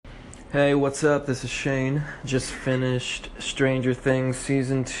Hey, what's up? This is Shane. Just finished Stranger Things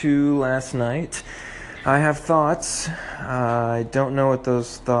Season 2 last night. I have thoughts. I don't know what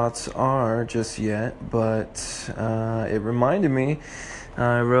those thoughts are just yet, but it reminded me.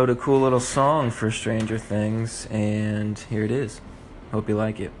 I wrote a cool little song for Stranger Things, and here it is. Hope you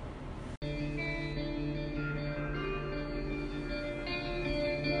like it.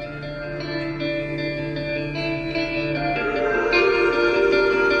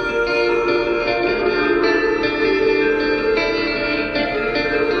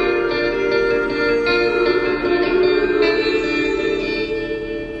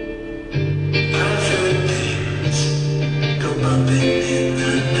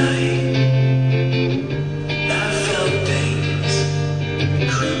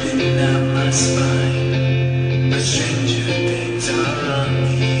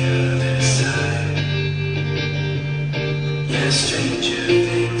 Stranger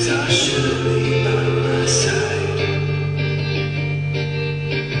things are surely by my side.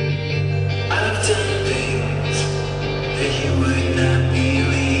 I've done things that you would not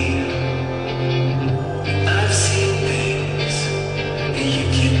believe. I've seen things that you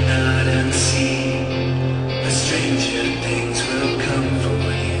cannot unsee. But stranger things will come for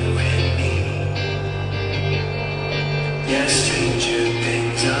you and me. Yeah, stranger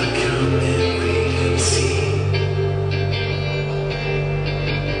things are coming, wait and see.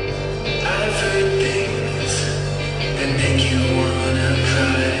 Make you wanna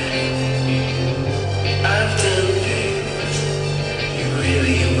cry. I've done things you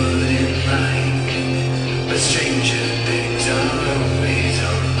really wouldn't like, but stranger things are always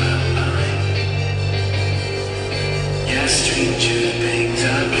on my mind. Yeah, stranger things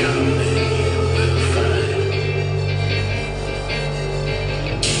are coming, you will find.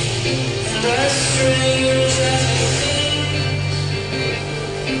 And as strange as it seems,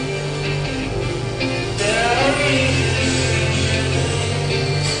 there are reasons.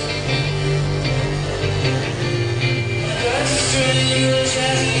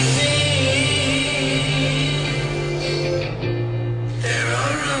 There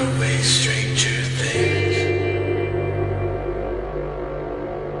are always stranger things.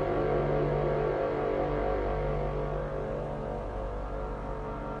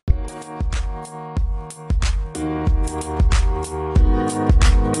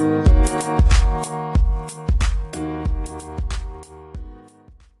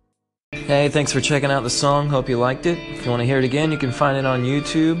 Hey, thanks for checking out the song. Hope you liked it. If you want to hear it again, you can find it on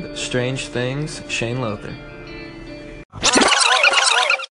YouTube. Strange Things, Shane Lother.